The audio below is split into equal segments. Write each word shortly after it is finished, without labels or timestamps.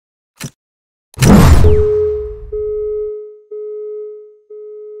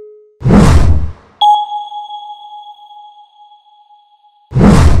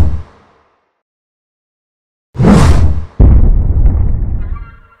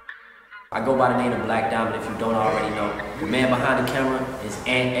I go by the name of Black Diamond if you don't already know. The man behind the camera is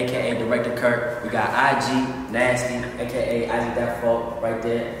Ant, aka Director Kirk. We got IG, Nasty, aka Isaac That Fault right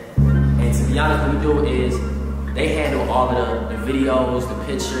there. And to be honest, what we do is they handle all of the videos, the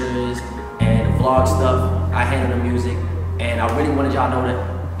pictures, and the vlog stuff. I handle the music. And I really wanted y'all to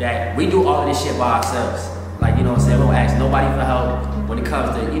know that we do all of this shit by ourselves. Like, you know what I'm saying? We don't ask nobody for help when it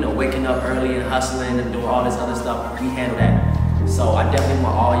comes to, you know, waking up early and hustling and doing all this other stuff. We handle that. So I definitely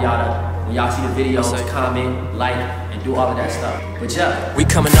want all y'all to, when y'all see the videos, comment, like, and do all of that stuff. But yeah. We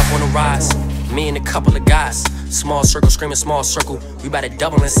coming up on the rise, me and a couple of guys. Small circle, screaming small circle. We about to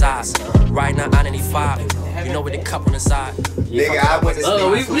double in size. Right now, I 95. You know, with the cup on the side. Nigga, I went to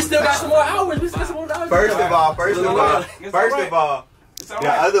sleep. We still got some more hours. We still got some more hours. First of all, the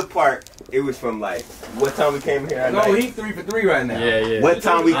other part, it was from like, what time we came here at night? No, he's 3 for 3 right now. Yeah. What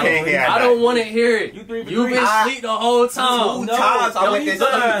time we came here at night? I don't want to hear it. You 3 for You've 3. been asleep the whole time. 2 times I went to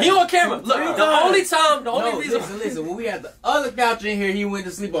sleep. He on camera. Look, the only reason. Listen, when we had the other couch in here, he went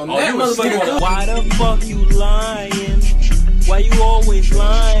to sleep on Oh, that you was sleeping motherfucker. on Why the fuck you lying? Why you always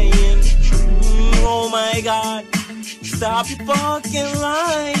lying? Oh my god. Stop your fucking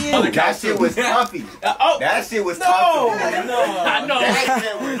lying. That shit was comfy. That shit was comfy. I know. That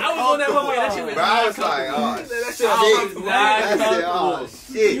shit was I was on that motherfucker. That shit was Bro, I was like, oh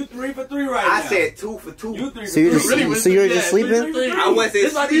shit. You 3 for 3 right now. I said 2 for 2. You 3 for So you're 3. just, so you're just sleeping? I wasn't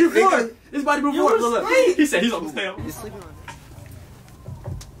This might be sleep, before. nigga. This might be before. Look. He said he's on the stand. You're sleeping.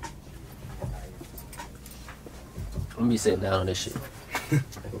 Let me sit down on this shit.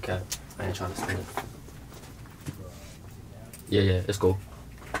 Okay. I ain't trying to stand. Yeah, it's cool.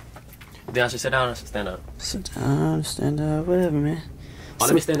 Then I should sit down or stand up? Sit down, stand up, whatever, man. Oh,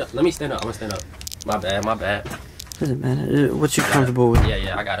 let me stand up. Let me stand up. I'm gonna stand up. My bad. Doesn't matter. What you comfortable with?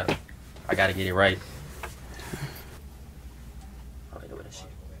 Yeah, I gotta get it right. Oh, look at that shit.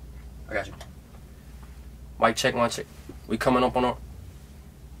 I got you. Mic check, one check. We coming up on a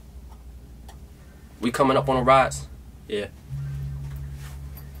rise. Yeah.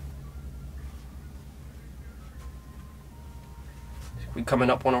 We coming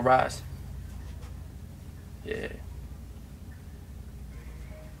up on a rise. Yeah.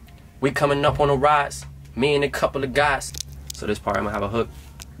 We coming up on a rise. Me and a couple of guys. So this part I'm gonna have a hook,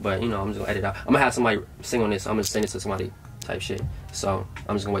 but you know I'm just gonna edit out. I'm gonna have somebody sing on this. I'm gonna sing it to somebody type shit. So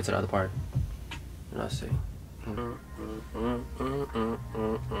I'm just gonna wait till the other part. Let's see.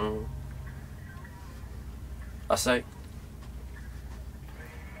 I say.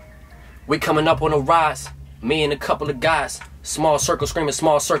 We coming up on a rise. Me and a couple of guys. Small circle, screaming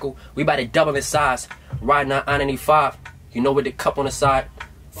small circle. We about to double in size. Riding on I-95. You know, with the cup on the side.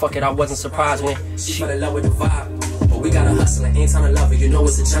 Fuck it, I wasn't surprised when she fell in love with the vibe. But we gotta hustle and ain't time to love her. You know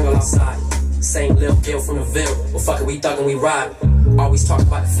it's a jungle outside. Same little girl from the Ville. Well, fuck it, we thuggin', we ride. Always talk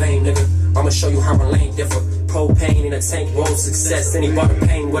about the fame, nigga. I'ma show you how my lane differ. Propane in a tank, road success. Then he brought the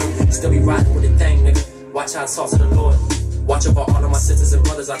pain with him. Still be riding with the thing, nigga. Watch how I talk to the Lord. Watch over all of my sisters and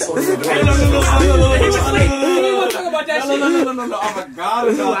brothers. I told you. No. Oh my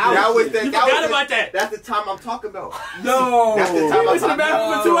god. That's the time I'm talking about. No. That's the time I'm talking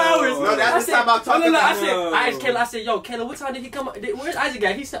about. For 2 hours. No, that's the time I'm talking about. I asked Kayla, I said, yo, Kayla, what time did he come? Where's Isaac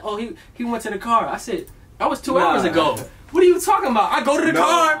at? He said, oh, he went to the car. I said, that was 2 hours ago. What are you talking about? I go to the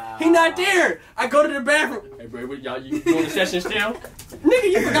car, he not there. I go to the bathroom. Hey, bro, y'all, you doing the session still?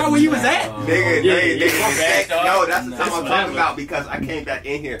 Nigga, you forgot where you was at? No, that's the time I'm talking about because I came back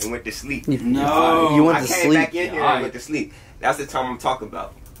in here and went to sleep. No. You went I to came sleep? back in here and went to sleep. That's the time I'm talking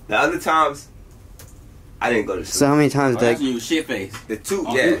about. The other times, I didn't go to sleep. So how many times did You shit face. The 2,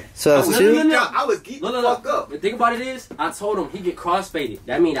 yeah. So that's 2? I was geeked the fuck up. The thing about it is, I told him he get crossfaded.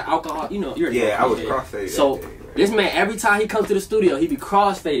 That mean the alcohol, you know, you're Yeah, I was crossfaded. So this man, every time he comes to the studio, he be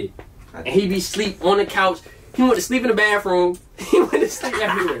crossfaded, and he be sleep on the couch. He went to sleep in the bathroom. He went to sleep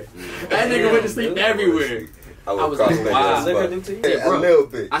everywhere. That nigga went to sleep everywhere. I was like, wow. Yeah, a little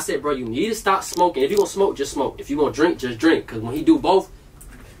bit. I said, bro, you need to stop smoking. If you gonna smoke, just smoke. If you gonna drink, just drink. Cause when he do both,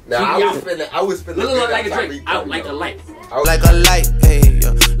 I was feeling look like a drink, out like a light. Like a light,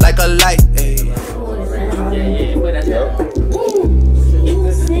 ayy, like a light, ayy. Yeah, but that's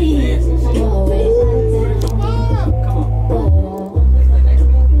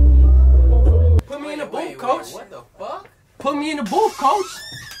Put me in the booth, coach. What the fuck? Put me in the booth, coach.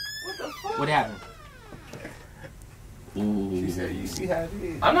 What the fuck? What happened? Ooh. You see how it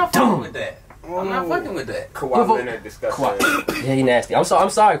is. I'm not fucking with that. I'm not fucking with that. Kawhi Leonard disgusting. Yeah, he nasty. I'm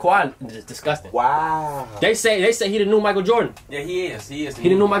sorry, Kawhi is disgusting. Wow. They say he the new Michael Jordan. Yeah, he is. He the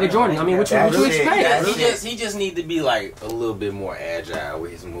new Michael Jordan. I mean, what you expect? He just need to be like a little bit more agile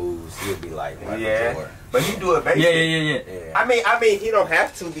with his moves. He'll be like Michael Jordan. But he do it basic. Yeah. I mean, he don't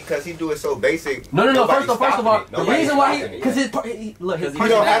have to because he do it so basic. No. Nobody's First of all, stopping the it. reason why Nobody's because stopping his look, his He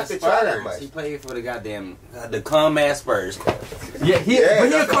don't have to try that Spurs. much. He played for the goddamn the calm ass Spurs. but he a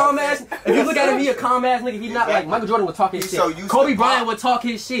that's calm what I'm ass. If you look at him, he a calm ass nigga. He's not like Michael Jordan would talk his He's shit. so used Kobe to Bryant pop. would talk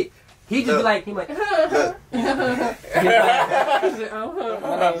his shit. He just be like, he like, Look,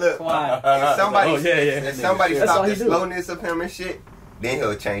 quiet. if somebody, if That's somebody all stop he the do. slowness of him and shit, then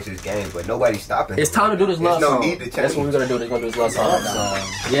he'll change his game. But nobody's stopping him. It's time to do this There's love no song. need to change. That's what we're gonna do. We're gonna do this love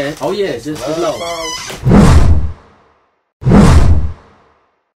song. Yeah. Oh yeah. Just Love know. song.